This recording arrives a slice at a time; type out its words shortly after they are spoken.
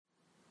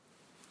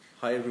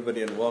Hi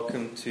everybody, and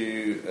welcome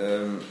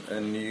to a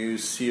new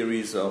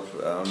series of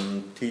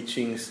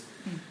teachings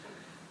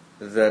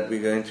that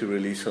we're going to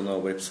release on our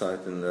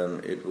website,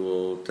 and it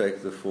will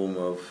take the form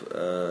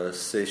of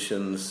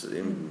sessions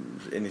in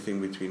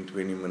anything between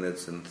 20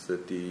 minutes and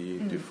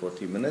 30 to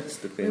 40 minutes,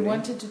 depending. We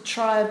wanted to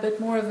try a bit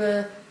more of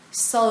a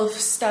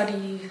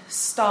self-study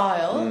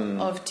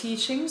style of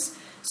teachings.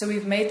 So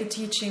we've made the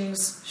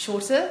teachings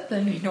shorter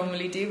than we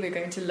normally do. We're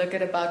going to look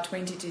at about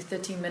 20 to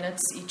 30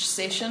 minutes each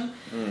session.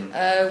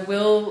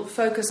 We'll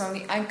focus on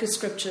the anchor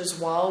scriptures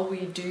while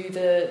we do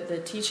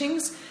the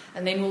teachings,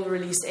 and then we'll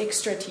release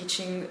extra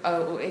teaching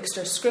or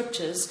extra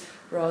scriptures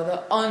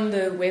rather on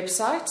the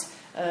website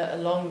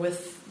along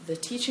with the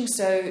teaching.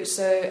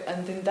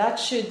 And then that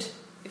should,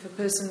 if a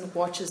person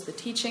watches the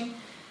teaching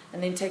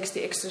and then takes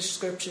the extra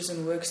scriptures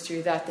and works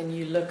through that, then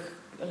you're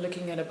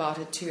looking at about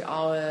a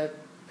 2-hour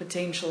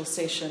potential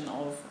session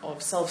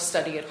of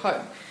self-study at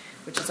home,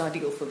 which is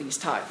ideal for these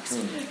times.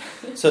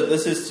 So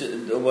this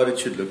is what it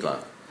should look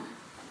like.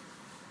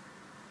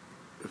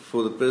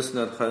 For the person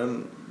at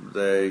home,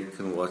 they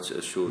can watch a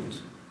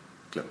short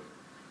clip,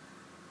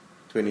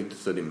 20 to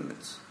 30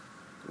 minutes.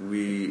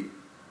 We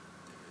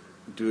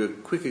do a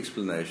quick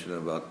explanation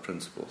about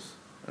principles,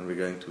 and we're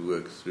going to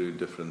work through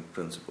different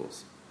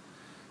principles.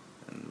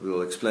 And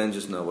we'll explain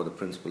just now what a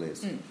principle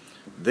is.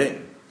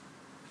 Then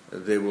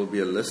there will be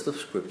a list of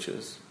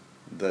scriptures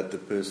that the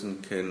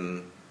person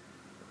can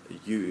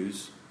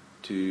use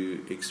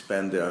to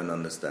expand their own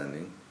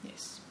understanding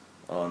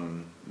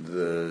on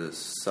the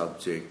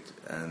subject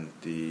and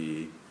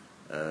the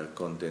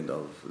content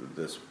of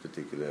this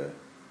particular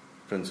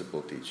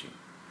principle teaching.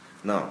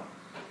 Now,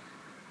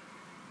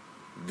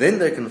 then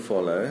they can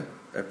follow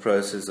a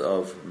process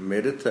of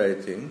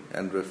meditating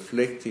and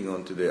reflecting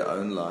onto their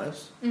own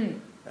lives,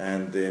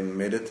 and then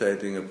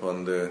meditating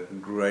upon the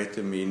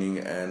greater meaning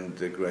and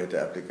the greater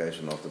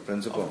application of the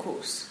principle. Of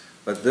course.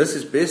 But this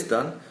is best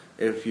done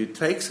if you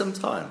take some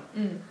time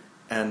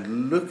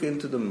and look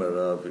into the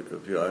mirror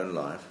of your own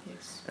life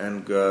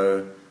and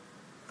go,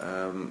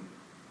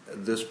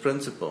 this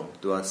principle,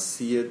 do I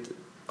see it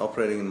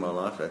operating in my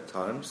life at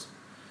times?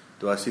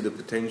 Do I see the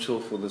potential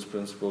for this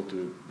principle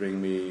to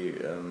bring me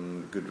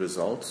good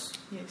results?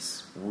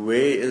 Yes.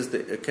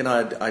 Can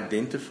I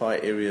identify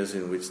areas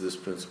in which this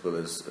principle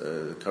is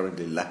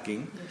currently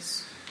lacking?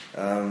 Yes.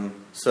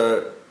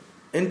 So,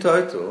 in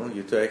total,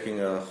 you're taking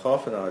a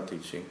half an hour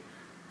teaching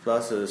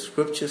plus a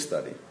scripture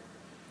study,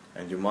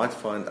 and you might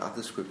find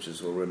other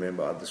scriptures or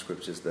remember other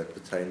scriptures that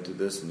pertain to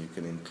this, and you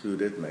can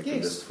include it, make a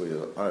list for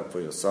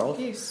yourself.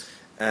 Yes.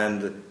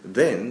 And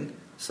then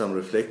some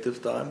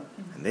reflective time,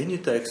 and then you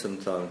take some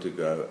time to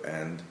go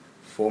and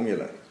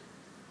formulate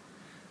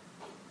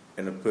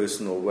in a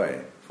personal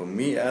way. For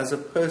me as a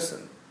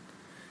person,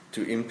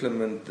 to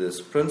implement this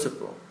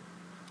principle,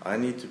 I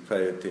need to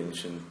pay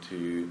attention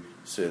to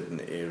certain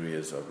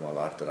areas of my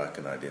life that I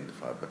can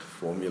identify, but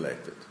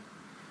formulate it.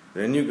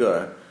 Then you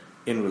go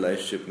in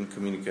relationship, in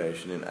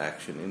communication, in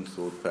action, in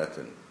thought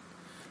pattern.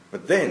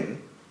 But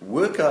then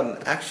work out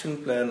an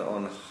action plan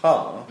on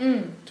how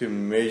to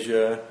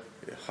measure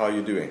how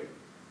you're doing.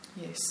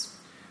 Yes.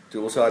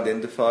 To also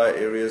identify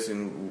areas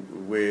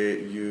where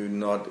you're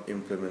not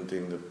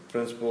implementing the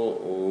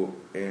principle, or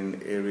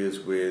in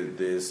areas where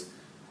there's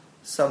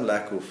some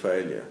lack or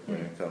failure when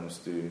it comes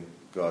to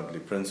godly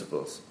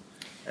principles.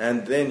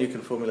 And then you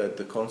can formulate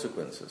the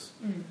consequences.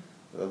 In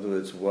other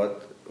words,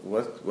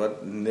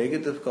 what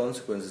negative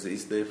consequences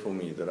is there for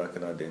me that I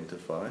can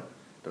identify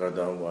that I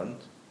don't want?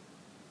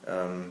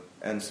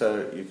 And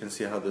so you can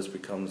see how this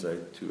becomes a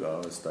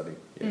 2-hour study.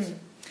 Yes.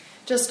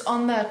 Just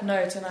on that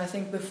note, and I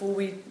think before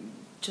we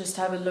just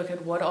have a look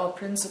at what are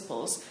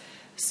principles,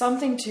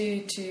 something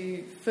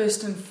to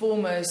first and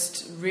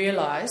foremost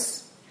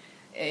realize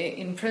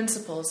in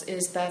principles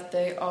is that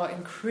they are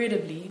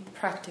incredibly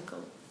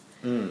practical.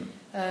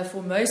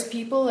 For most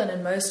people and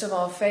in most of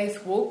our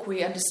faith walk,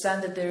 we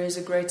understand that there is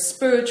a great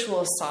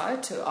spiritual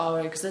side to our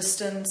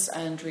existence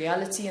and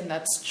reality, and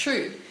that's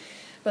true.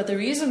 But the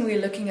reason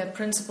we're looking at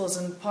principles,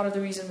 and part of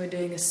the reason we're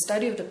doing a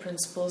study of the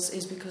principles,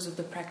 is because of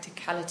the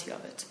practicality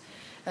of it.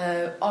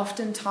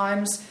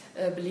 Oftentimes,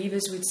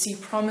 believers would see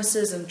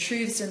promises and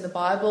truths in the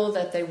Bible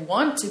that they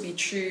want to be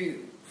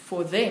true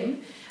for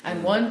them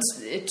and want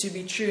it to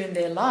be true in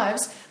their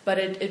lives, but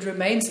it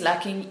remains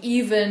lacking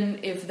even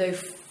if they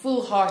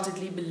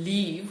full-heartedly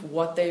believe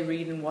what they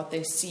read and what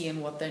they see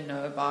and what they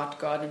know about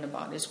God and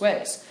about His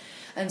ways.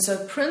 And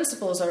so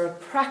principles are a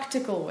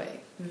practical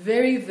way,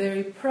 very,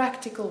 very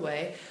practical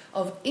way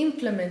of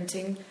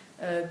implementing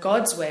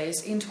God's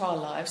ways into our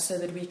lives so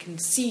that we can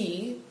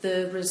see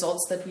the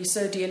results that we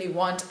so dearly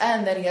want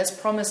and that He has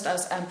promised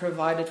us and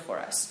provided for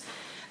us.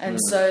 And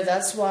so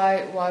that's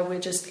why we're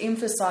just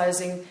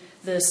emphasizing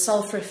the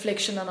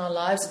self-reflection on our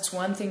lives. It's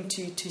one thing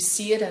to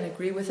see it and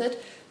agree with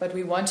it, but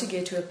we want to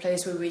get to a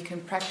place where we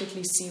can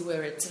practically see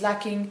where it's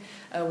lacking,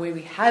 where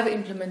we have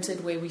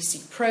implemented, where we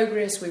see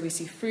progress, where we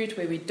see fruit,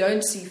 where we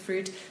don't see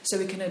fruit, so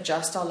we can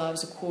adjust our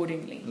lives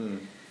accordingly.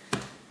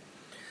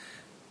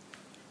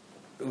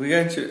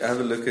 We're going to have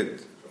a look at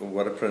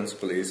what a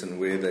principle is and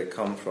where they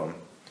come from.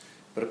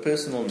 But a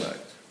personal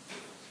note.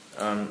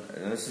 And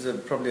this is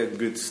probably a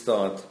good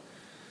start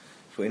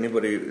for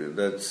anybody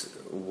that's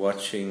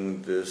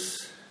watching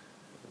these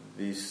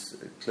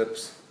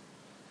clips.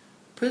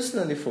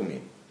 Personally for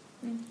me,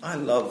 I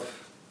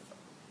love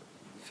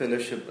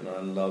fellowship and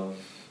I love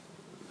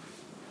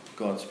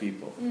God's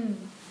people.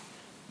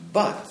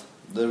 But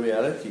the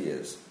reality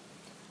is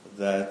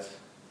that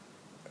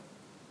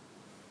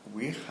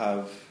we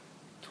have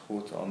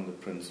taught on the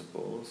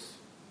principles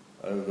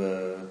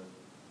over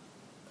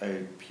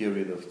a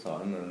period of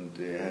time, and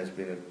there has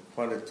been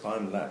quite a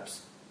time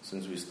lapse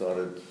since we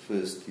started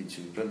first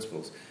teaching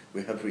principles.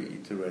 We have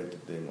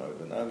reiterated them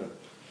over and over.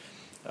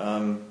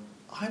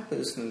 I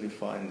personally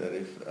find that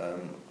if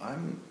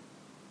I'm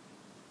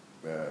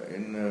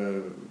in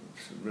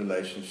a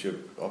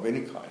relationship of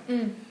any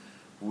kind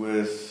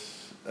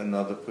with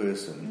another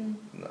person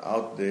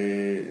out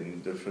there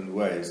in different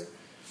ways,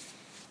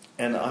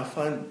 and I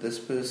find this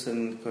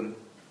person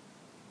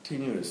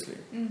continuously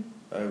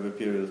over a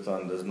period of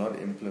time does not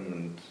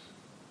implement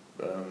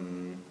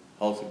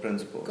healthy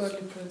principles,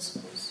 godly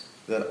principles,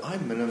 that I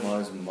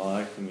minimize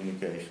my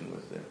communication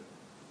with them.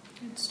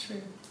 It's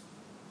true.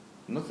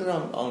 Not that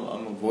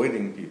I'm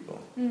avoiding people,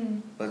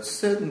 but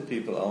certain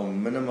people I'll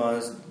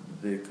minimize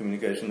the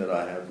communication that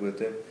I have with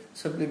them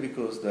simply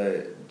because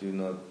they do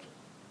not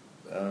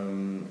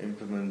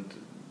implement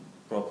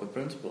proper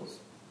principles.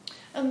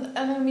 And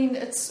I mean,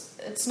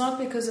 it's not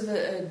because of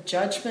a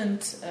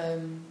judgment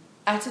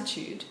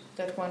attitude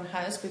that one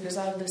has, because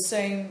I have the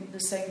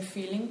same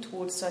feeling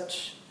towards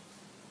such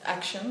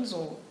actions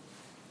or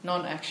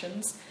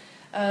non-actions.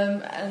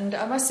 And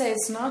I must say,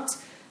 it's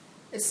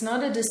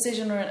not a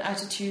decision or an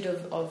attitude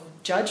of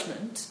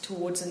judgment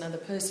towards another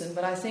person,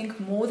 but I think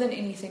more than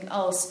anything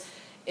else,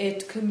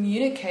 it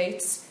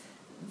communicates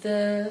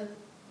the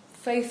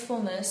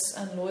faithfulness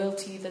and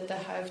loyalty that they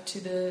have to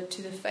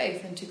the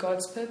faith and to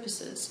God's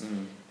purposes.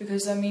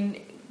 Because I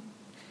mean,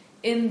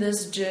 in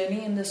this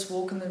journey, in this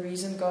walk, and the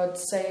reason God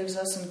saves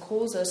us and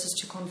calls us is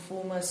to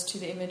conform us to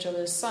the image of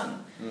His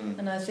Son.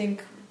 And I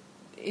think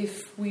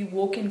if we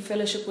walk in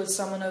fellowship with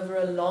someone over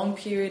a long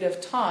period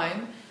of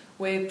time,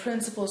 where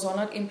principles are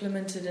not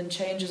implemented and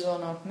changes are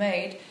not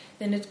made,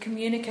 then it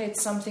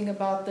communicates something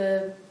about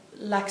the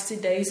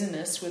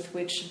lackadaisicalness with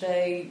which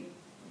they,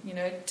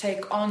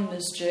 take on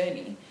this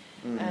journey.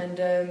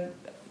 And,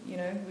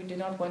 we do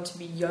not want to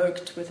be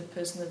yoked with a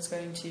person that's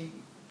going to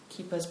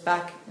keep us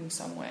back in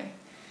some way.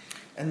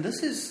 And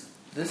this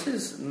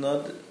is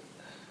not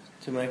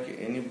to make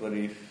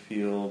anybody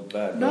feel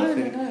bad.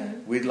 No.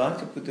 We'd like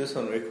to put this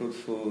on record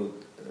for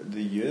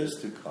the years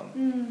to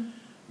come.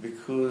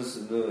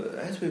 Because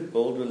as we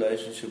build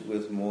relationship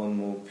with more and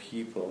more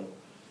people,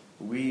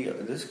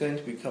 this is going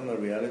to become a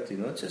reality,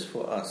 not just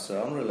for us.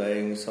 So I'm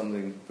relaying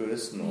something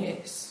personal.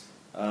 Yes.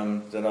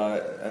 That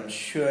I am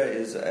sure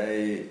is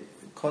a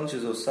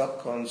conscious or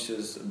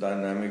subconscious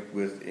dynamic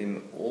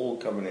within all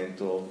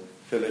covenantal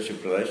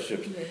fellowship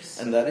relationships. Yes.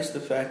 And that is the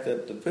fact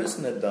that the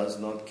person that does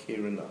not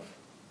care enough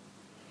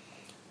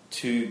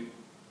to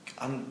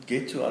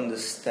get to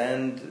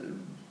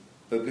understand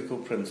biblical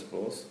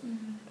principles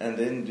and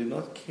then do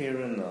not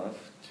care enough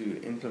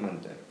to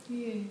implement them.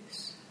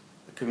 Yes.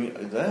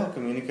 They are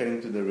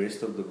communicating to the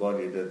rest of the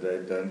body that they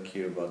don't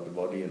care about the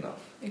body enough.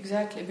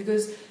 Exactly,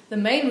 because the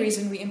main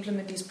reason we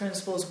implement these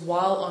principles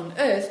while on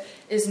earth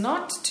is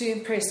not to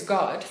impress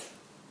God.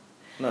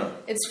 No.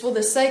 It's for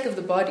the sake of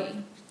the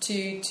body,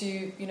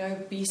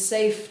 to be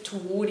safe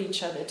toward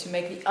each other, to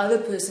make the other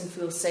person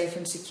feel safe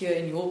and secure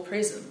in your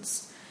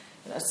presence.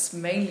 That's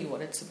mainly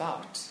what it's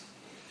about.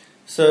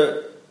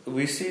 So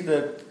we see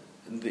that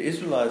the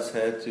Israelites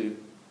had to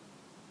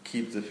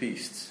keep the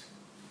feasts.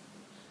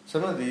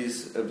 Some of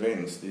these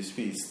events, these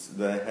feasts,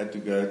 they had to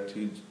go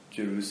to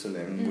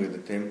Jerusalem where the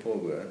temple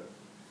were,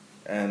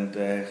 and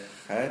they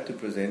had to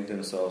present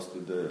themselves to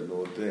the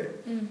Lord there.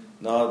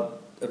 Now,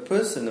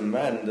 a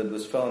man that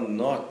was found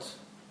not,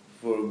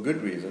 for a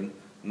good reason,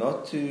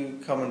 not to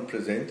come and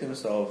present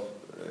himself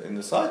in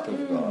the sight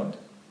of God,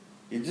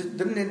 he just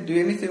didn't do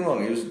anything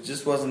wrong, he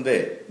just wasn't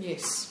there.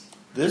 Yes.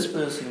 This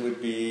person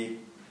would be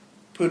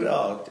put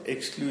out,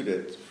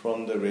 excluded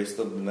from the rest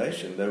of the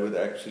nation. They would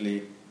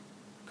actually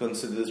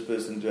consider this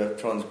person to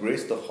have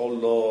transgressed the whole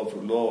law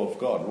of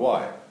God.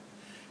 Why?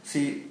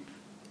 See,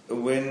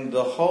 when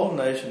the whole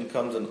nation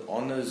comes and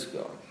honors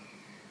God,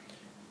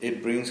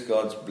 it brings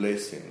God's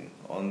blessing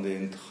on the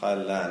entire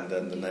land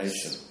and the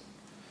nation.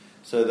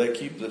 So they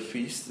keep the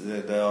feast,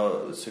 they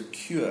are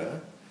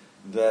secure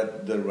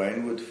that the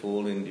rain would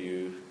fall in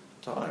due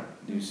time,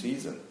 due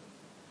season.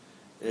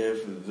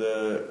 If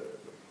the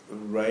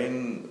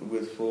rain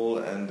would fall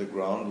and the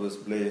ground was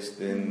blessed,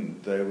 then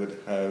they would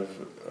have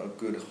a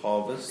good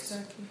harvest.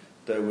 Exactly.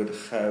 They would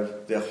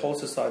have, their whole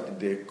society,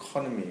 their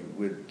economy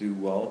would do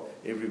well,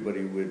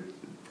 everybody would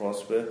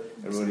prosper,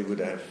 everybody would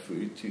have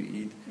food to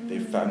eat,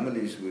 their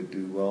families would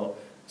do well.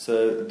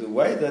 So the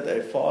way that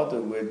a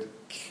father would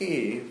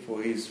care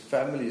for his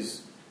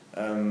family's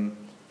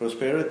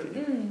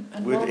prosperity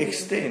would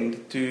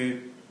extend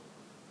to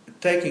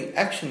taking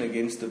action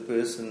against the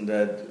person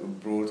that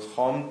brought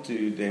harm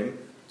to them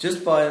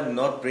just by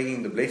not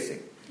bringing the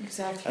blessing.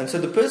 Exactly. And so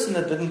the person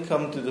that didn't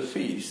come to the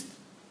feast,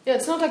 Yeah,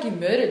 it's not like he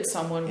murdered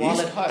someone while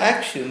his at home.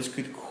 actions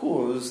could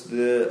cause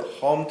the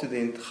harm to the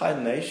entire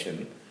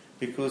nation,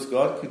 because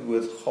God could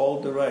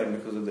withhold the rain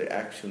because of the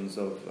actions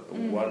of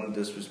one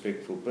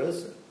disrespectful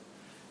person.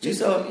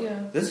 This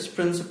is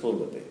principle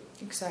living.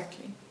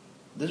 Exactly.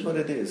 This is what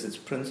it is. It's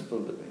principle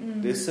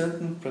living. There's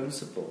certain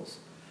principles,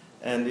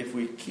 and if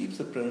we keep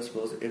the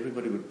principles,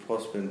 everybody would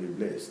prosper and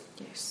be blessed.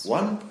 Yes.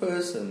 One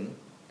person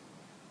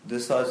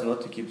decides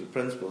not to keep the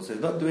principles. He's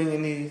not doing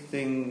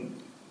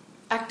anything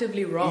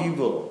Actively wrong.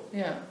 evil.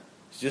 Yeah.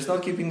 He's just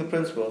not keeping the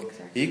principles.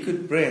 Exactly. He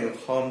could bring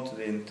harm to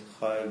the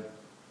entire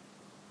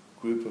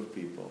group of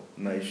people,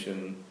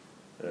 nation,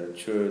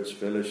 church,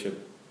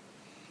 fellowship.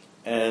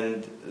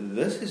 And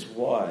this is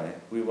why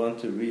we want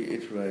to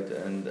reiterate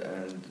and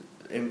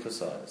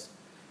emphasize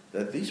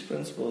that these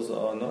principles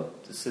are not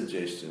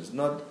suggestions,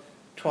 not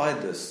try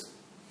this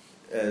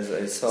as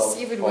a self-help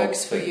See if it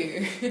works for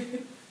thing.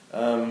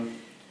 you.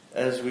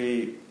 As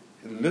we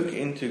look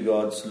into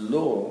God's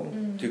law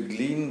to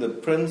glean the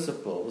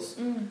principles,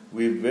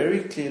 we very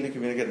clearly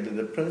communicate that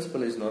the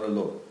principle is not a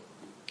law.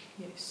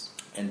 Yes.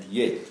 And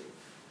yet,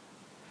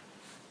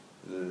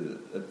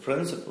 the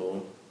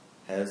principle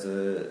has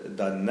a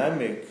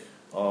dynamic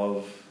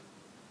of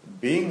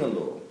being a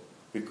law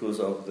because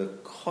of the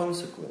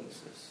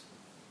consequences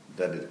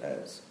that it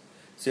has.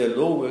 See, a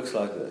law works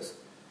like this.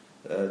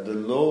 The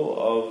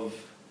law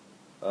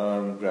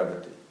of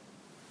gravity.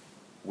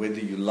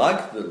 Whether you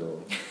like the law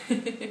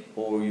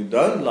or you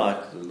don't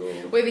like the law,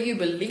 Whether you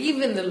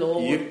believe in the law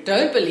or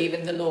don't believe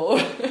in the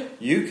law.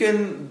 you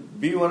can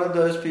be one of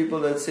those people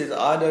that says,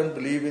 I don't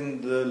believe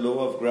in the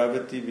law of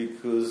gravity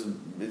because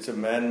it's a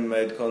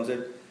man-made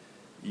concept.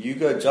 You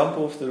go jump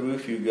off the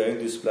roof, you're going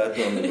to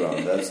splatter on the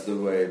ground. That's the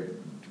way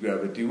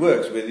gravity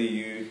works. Whether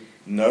you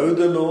know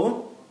the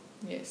law,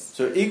 Yes.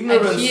 so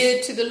ignorance,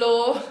 Adhere to the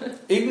law.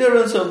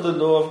 ignorance of the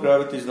law of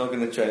gravity is not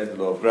going to change the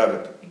law of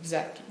gravity.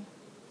 Exactly.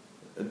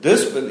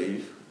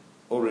 Disbelief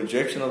or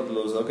rejection of the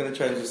law is not going to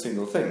change a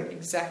single thing.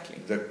 Exactly.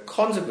 The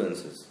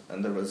consequences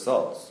and the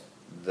results,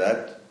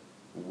 that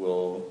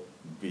will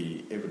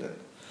be evident.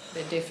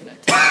 They're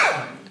definite.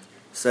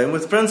 Same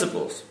with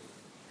principles.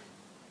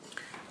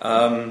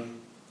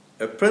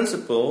 A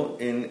principle,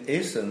 in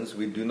essence,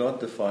 we do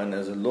not define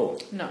as a law.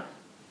 No.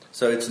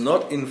 So it's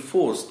not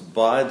enforced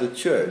by the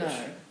church,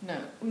 No.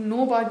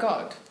 Nor by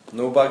God.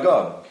 nor by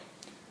God.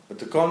 But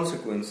the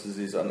consequences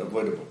is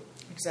unavoidable.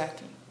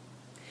 Exactly.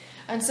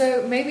 And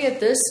so maybe at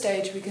this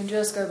stage we can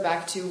just go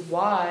back to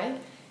why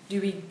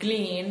do we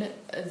glean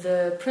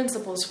the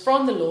principles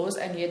from the laws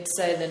and yet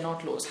say they're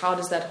not laws? How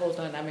does that whole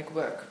dynamic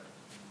work?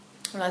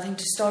 Well, I think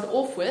to start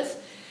off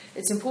with,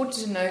 it's important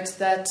to note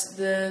that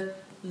the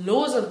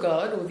laws of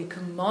God, or the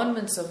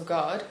commandments of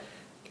God,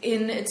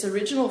 in its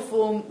original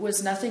form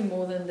was nothing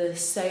more than the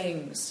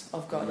sayings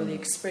of God, or the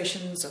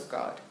expressions of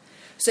God.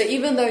 So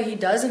even though he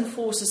does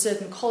enforce a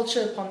certain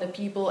culture upon the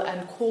people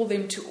and call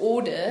them to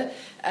order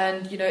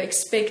and,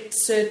 expect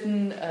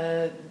certain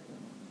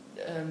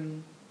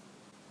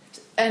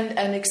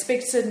and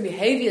expect certain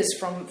behaviors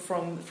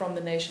from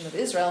the nation of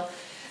Israel,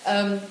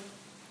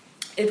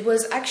 it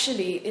was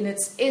actually, in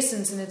its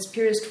essence, in its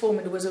purest form,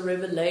 it was a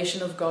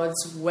revelation of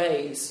God's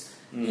ways,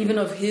 even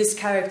of his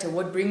character,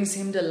 what brings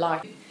him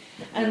delight.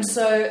 And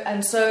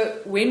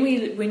so when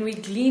we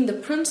glean the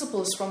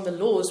principles from the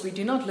laws, we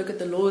do not look at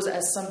the laws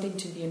as something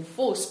to be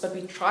enforced, but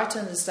we try to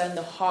understand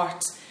the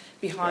heart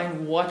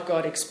behind what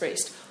God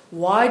expressed.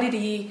 Why did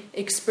he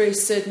express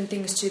certain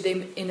things to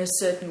them in a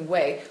certain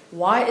way?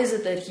 Why is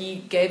it that he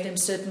gave them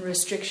certain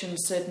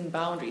restrictions, certain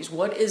boundaries?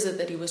 What is it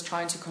that he was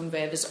trying to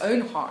convey of his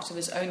own heart, of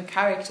his own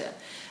character?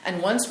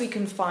 And once we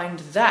can find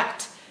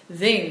that,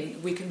 then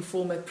we can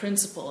form a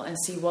principle and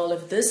see, well,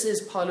 if this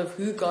is part of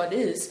who God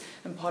is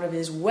and part of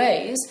his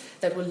ways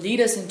that will lead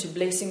us into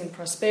blessing and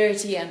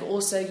prosperity and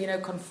also,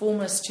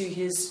 conform us to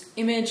his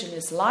image and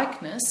his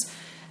likeness,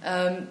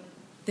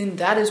 then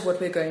that is what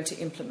we're going to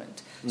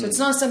implement. So it's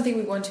not something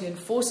we want to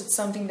enforce, it's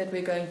something that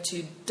we're going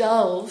to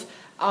delve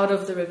out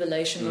of the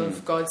revelation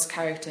of God's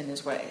character and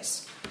his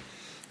ways.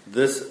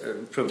 This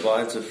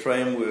provides a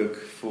framework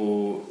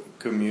for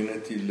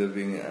community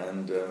living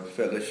and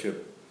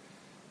fellowship,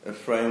 a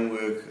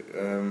framework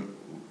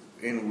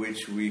in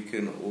which we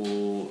can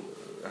all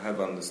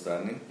have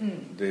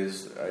understanding.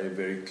 There's a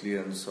very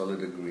clear and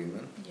solid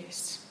agreement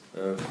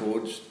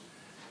forged.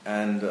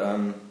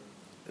 And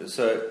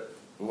so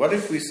what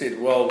if we said,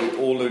 well, we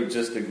all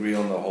just agree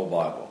on the whole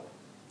Bible?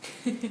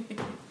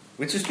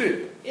 Which is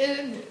true.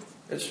 Yeah.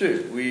 It's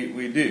true.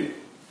 We do.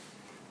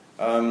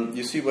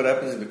 You see, what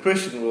happens in the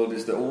Christian world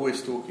is they're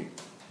always talking.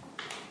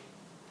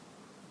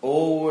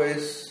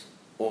 Always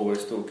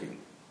talking.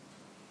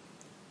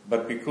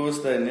 But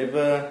because they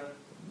never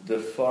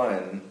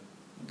define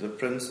the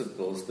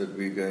principles that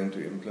we're going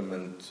to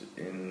implement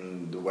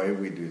in the way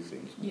we do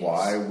things,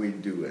 why we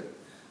do it,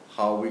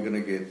 how we're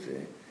going to get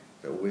there,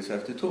 they always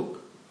have to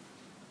talk.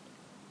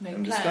 Make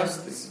and plans. discuss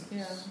things.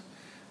 Yeah.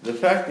 The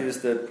fact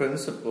is that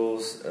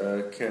principles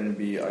can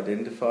be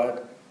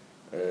identified,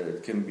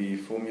 it can be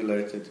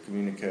formulated,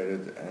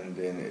 communicated, and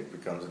then it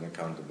becomes an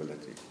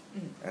accountability.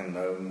 And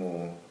no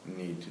more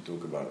need to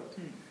talk about it.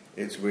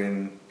 It's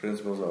when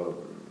principles are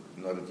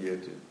not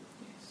adhered to.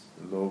 Yes.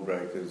 The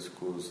lawbreakers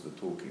cause the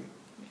talking.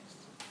 Yes.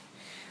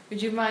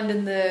 Would you mind,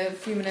 in the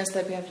few minutes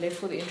that we have left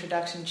for the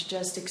introduction, to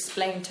just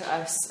explain to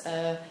us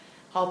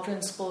how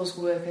principles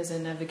work as a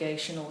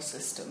navigational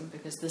system?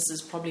 Because this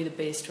is probably the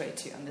best way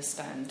to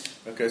understand.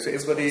 Okay, so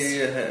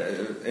everybody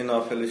in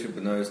our fellowship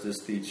knows this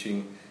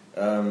teaching.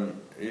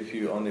 If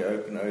you're on the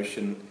open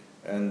ocean,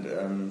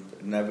 and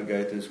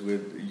navigators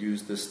would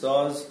use the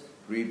stars,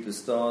 read the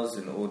stars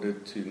in order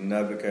to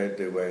navigate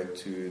their way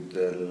to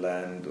the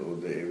land or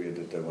the area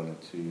that they wanted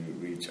to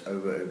reach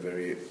over a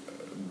very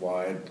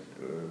wide,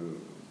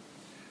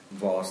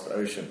 vast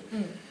ocean.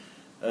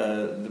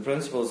 The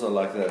principles are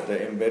like that.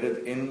 They're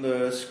embedded in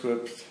the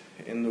script,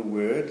 in the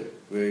word.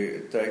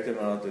 We take them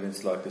out and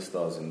it's like the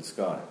stars in the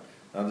sky.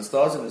 Now the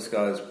stars in the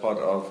sky is part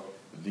of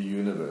the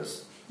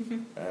universe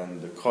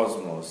and the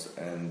cosmos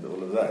and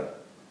all of that.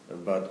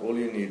 But all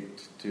you need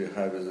to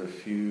have is a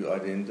few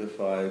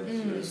identified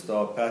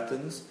star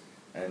patterns,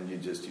 and you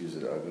just use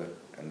it over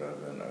and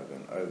over and over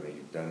and over.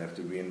 You don't have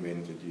to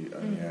reinvent it, you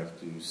only have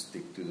to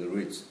stick to the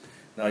roots.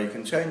 Now you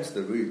can change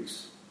the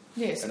roots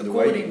and the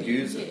way you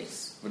use it,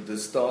 but the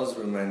stars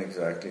remain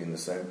exactly in the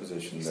same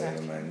position, they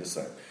remain the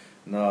same.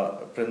 Now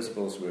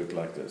principles work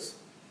like this.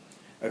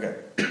 Okay,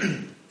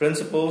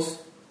 principles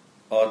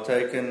are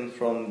taken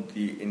from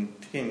the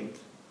intent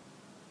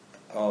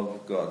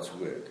of God's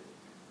word.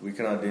 We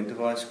can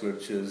identify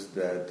scriptures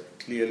that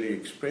clearly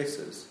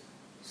expresses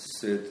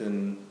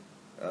certain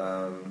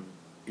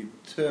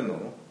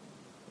eternal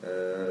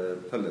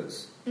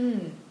pillars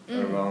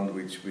around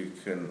which we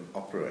can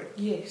operate.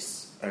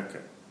 Yes.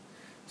 Okay.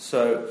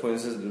 So, for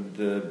instance,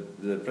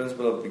 the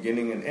principle of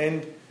beginning and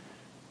end,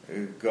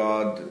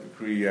 God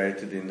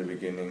created in the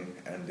beginning,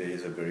 and there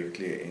is a very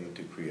clear end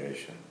to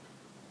creation.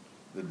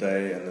 The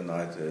day and the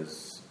night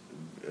is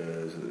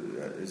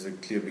a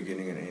clear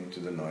beginning and end to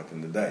the night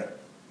and the day.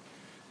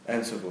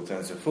 And so forth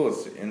and so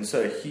forth. And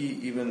so he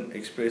even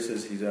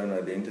expresses his own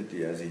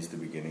identity as he's the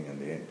beginning and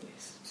the end.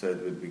 Yes. So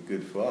it would be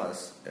good for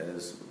us,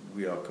 as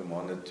we are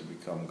commanded to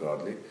become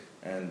godly,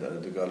 and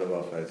the God of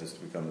our faith is to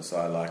become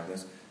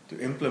Messiah-likeness, to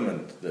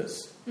implement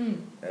this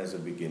as a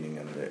beginning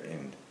and the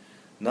end.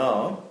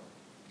 Now,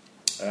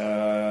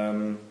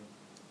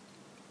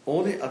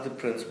 all the other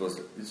principles,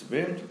 it's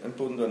very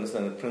important to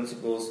understand that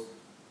principles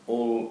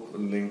all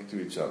link to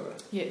each other.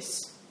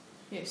 Yes.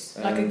 Yes.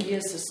 Like a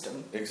gear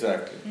system.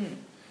 Exactly.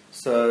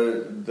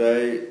 So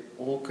they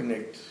all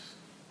connect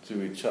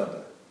to each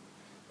other,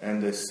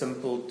 and they're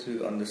simple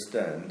to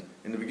understand.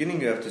 In the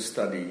beginning you have to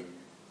study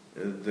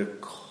the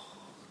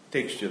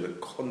texture, the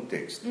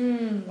context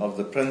of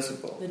the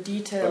principle. The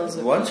details.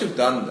 But once you've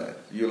done that,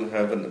 you'll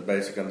have a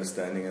basic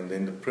understanding, and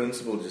then the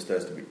principle just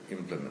has to be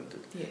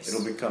implemented. Yes.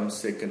 It'll become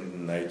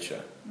second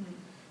nature.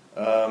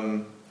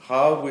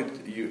 How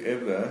would you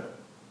ever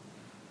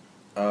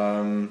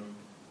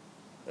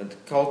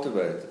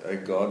cultivate a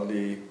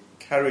godly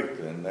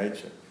character and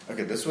nature?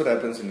 Okay, this is what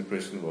happens in the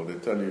Christian world. They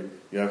tell you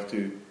you have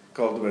to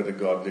cultivate a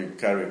godly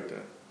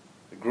character.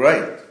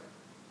 Great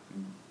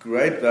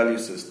value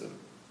system.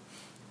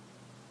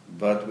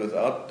 But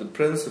without the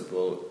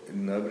principle,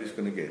 nobody's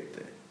going to get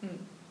there.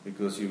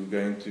 Because you're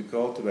going to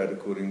cultivate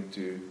according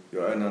to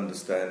your own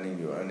understanding,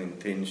 your own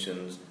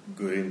intentions,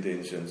 good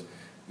intentions.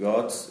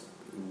 God's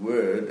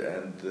word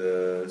and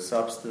the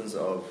substance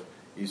of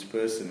his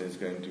person is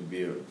going to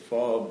be a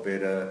far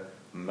better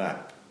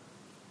map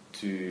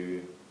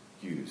to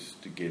use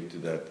to get to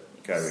that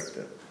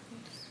character.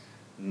 Yes.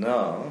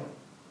 Now,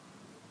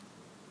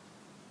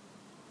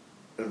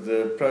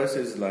 the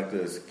process is like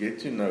this. Get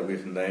to know,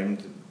 we've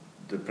named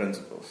the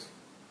principles.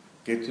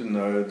 Get to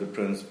know the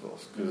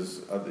principles.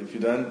 Because if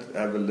you don't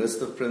have a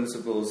list of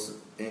principles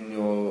in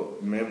your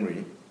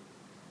memory,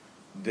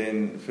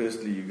 then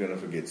firstly you're going to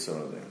forget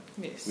some of them.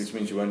 Yes. Which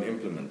means you won't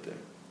implement them.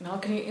 And how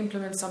can you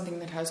implement something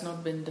that has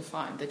not been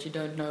defined, that you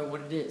don't know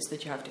what it is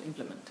that you have to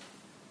implement?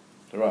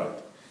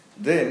 Right.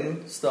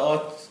 Then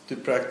start to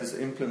practice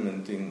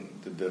implementing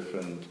the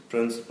different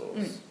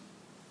principles.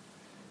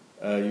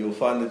 You'll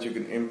find that you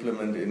can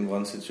implement in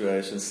one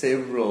situation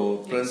several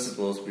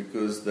principles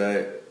because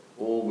they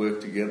all work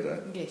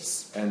together.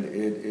 Yes. And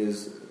it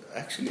is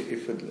actually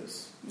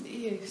effortless.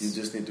 Yes. You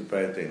just need to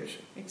pay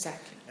attention.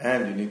 Exactly.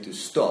 And you need to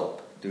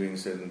stop doing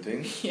certain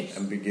things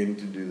and begin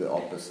to do the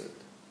opposite.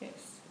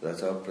 Yes.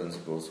 That's how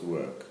principles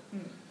work.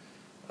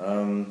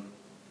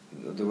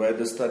 The way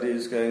the study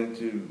is going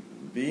to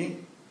be,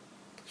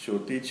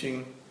 short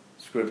teaching,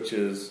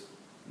 scriptures,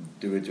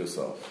 do it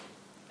yourself.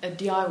 A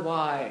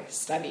DIY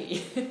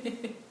study.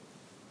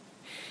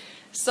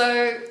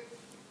 So,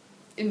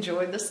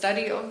 enjoy the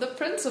study of the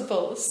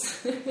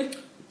principles.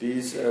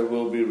 These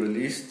will be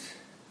released,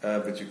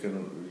 but you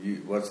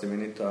can watch them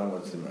anytime,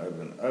 watch them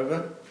over and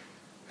over,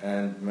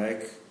 and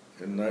make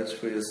notes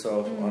for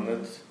yourself on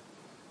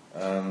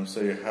it.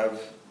 So you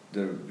have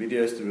the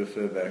videos to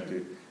refer back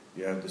to,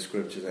 You have the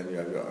scriptures and you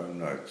have your own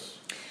notes.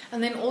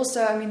 And then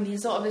also, I mean,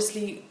 these are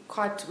obviously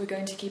we're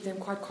going to keep them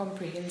quite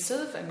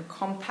comprehensive and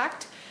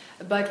compact,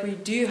 but we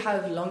do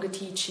have longer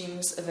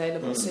teachings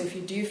available. So if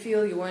you do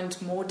feel you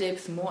want more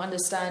depth, more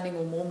understanding,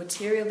 or more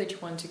material that you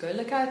want to go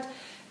look at,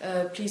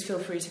 please feel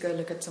free to go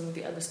look at some of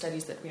the other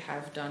studies that we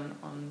have done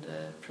on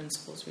the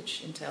principles,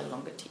 which entail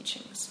longer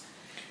teachings.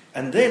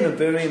 And then a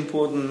very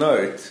important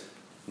note,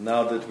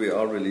 now that we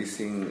are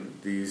releasing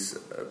these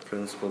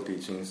principle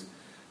teachings,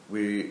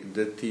 we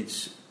did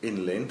teach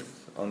in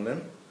length on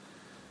them.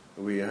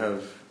 We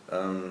have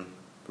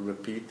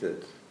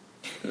repeated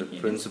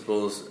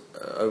principles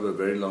over a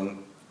very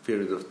long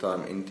period of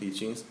time in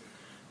teachings,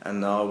 and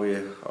now we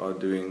are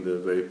doing the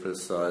very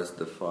precise,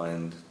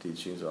 defined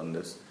teachings on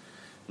this.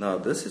 Now,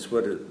 this is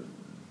what a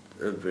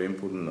very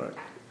important note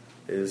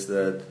is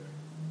that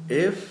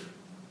if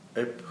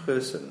a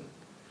person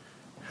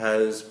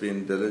has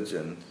been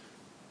diligent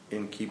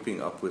in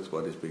keeping up with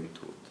what is being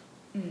taught,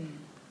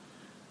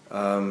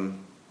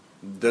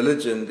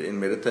 diligent in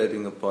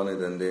meditating upon it,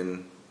 and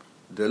then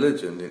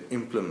diligent in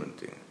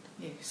implementing it.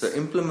 Yes. So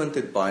implement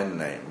it by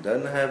name.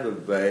 Don't have a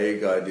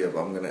vague idea of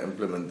I'm going to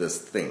implement this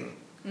thing.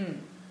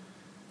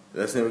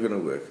 That's never going to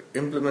work.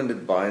 Implement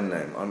it by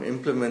name. I'm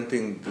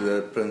implementing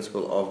the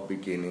principle of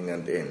beginning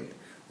and end.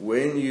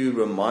 When you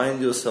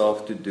remind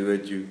yourself to do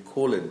it, you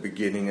call it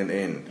beginning and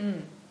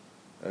end.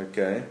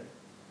 Okay?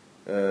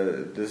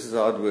 This is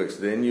how it works.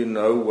 Then you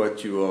know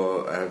what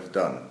you have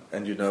done,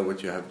 and you know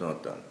what you have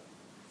not done.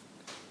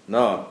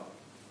 Now,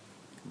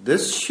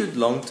 this should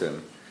long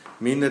term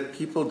mean that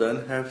people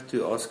don't have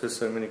to ask us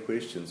so many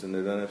questions, and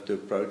they don't have to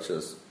approach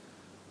us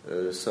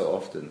so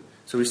often.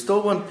 So we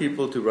still want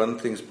people to run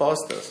things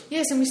past us.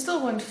 Yes, and we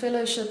still want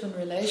fellowship and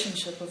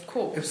relationship, of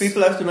course. If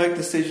people have to make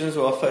decisions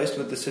or are faced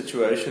with the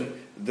situation,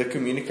 the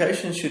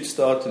communication should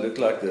start to look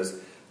like this.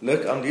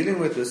 Look, I'm dealing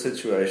with this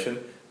situation.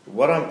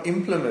 What I'm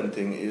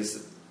implementing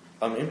is,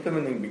 I'm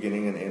implementing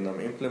beginning and end. I'm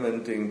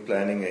implementing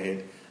planning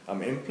ahead.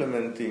 I'm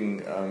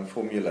implementing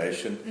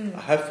formulation.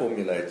 I have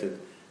formulated.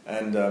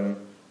 And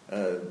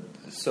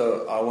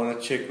so I want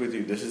to check with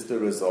you. This is the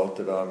result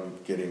that I'm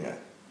getting at.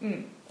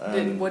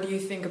 Then what do you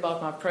think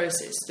about my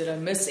process? Did I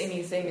miss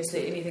anything? Is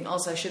there anything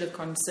else I should have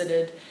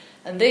considered?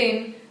 And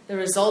then the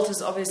result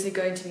is obviously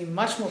going to be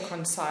much more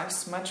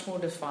concise, much more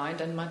defined,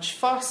 and much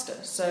faster.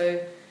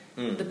 So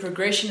the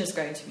progression is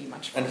going to be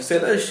much faster. And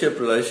fellowship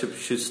relationship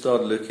should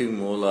start looking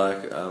more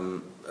like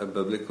a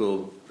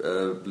biblical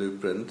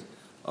blueprint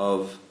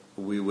of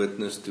we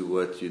witness to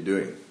what you're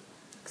doing.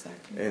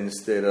 Exactly.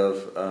 Instead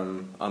of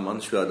I'm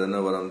unsure, I don't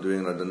know what I'm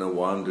doing, I don't know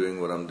why I'm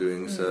doing what I'm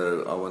doing,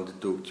 so I want to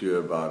talk to you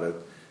about it.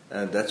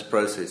 And that's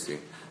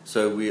processing.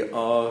 So we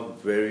are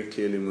very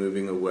clearly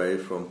moving away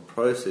from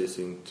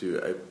processing to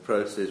a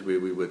process where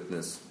we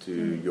witness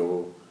to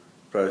your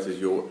process,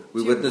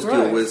 we witness to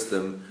your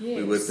wisdom,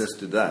 we witness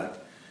to that.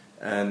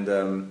 And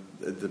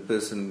the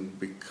person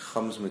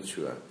becomes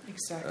mature,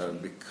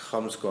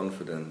 becomes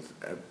confident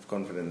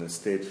and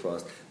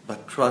steadfast,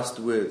 but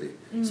trustworthy.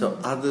 So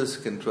others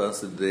can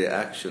trust their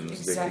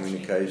actions, their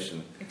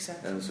communication,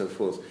 and so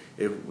forth.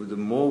 The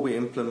more we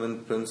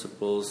implement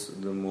principles,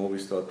 the more we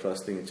start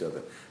trusting each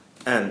other.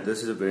 And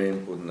this is a very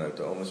important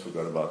note. I almost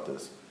forgot about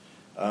this.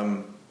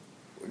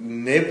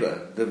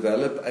 Never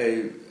develop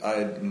a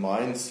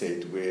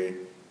mindset where,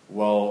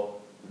 well,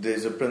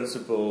 there's a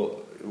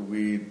principle,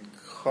 we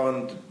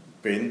can't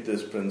bend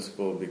this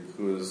principle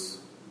because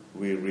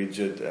we're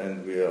rigid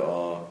and we're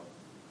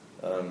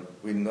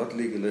not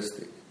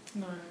legalistic.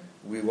 No.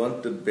 We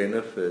want the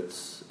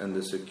benefits and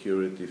the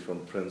security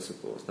from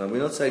principles. Now,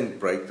 we're not saying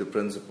break the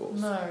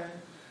principles. No.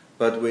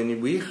 But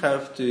when we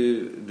have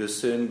to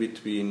discern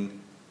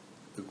between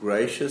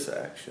gracious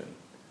action,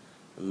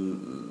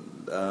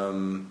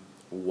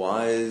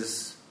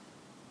 wise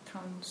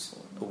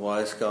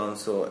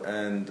counsel,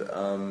 and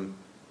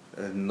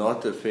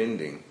not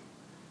offending,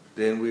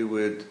 then we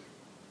would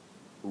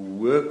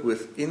work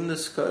within the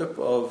scope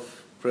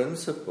of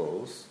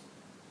principles,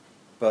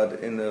 but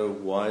in a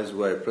wise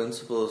way.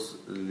 Principles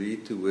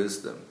lead to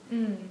wisdom.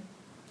 Okay?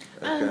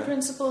 And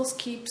principles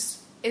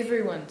keeps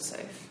everyone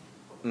safe.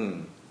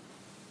 And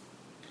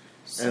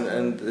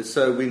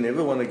so we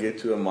never want to get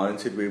to a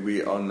mindset where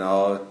we are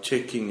now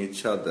checking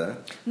each other.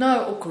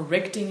 No, or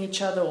correcting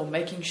each other or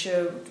making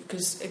sure,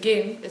 because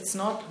again, it's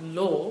not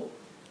law,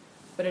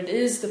 but it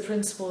is the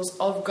principles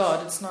of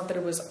God. It's not that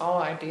it was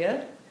our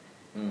idea.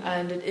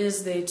 And it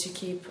is there to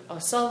keep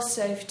ourselves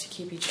safe, to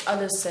keep each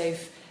other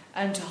safe,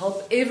 and to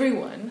help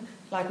everyone,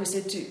 like we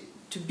said,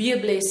 to be a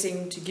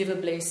blessing, to give a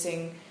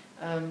blessing,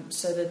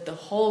 so that the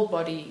whole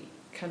body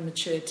can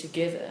mature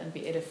together and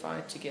be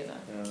edified together.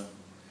 Yeah.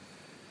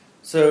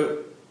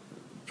 So,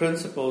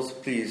 principles,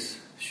 please,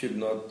 should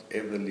not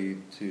ever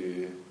lead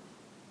to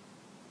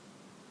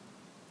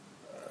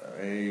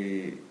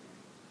a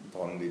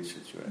bondage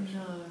situation.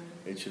 No.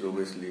 It should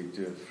always lead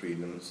to a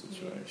freedom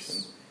situation.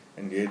 Yes.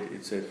 And yet,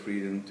 it's a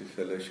freedom to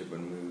fellowship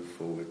and move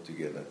forward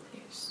together.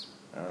 Yes.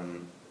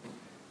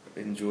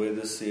 Enjoy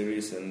this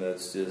series, and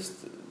that's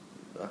just,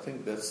 I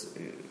think that's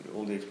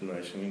all the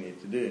explanation we need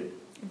to do.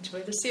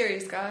 Enjoy the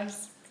series,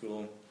 guys.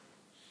 Cool.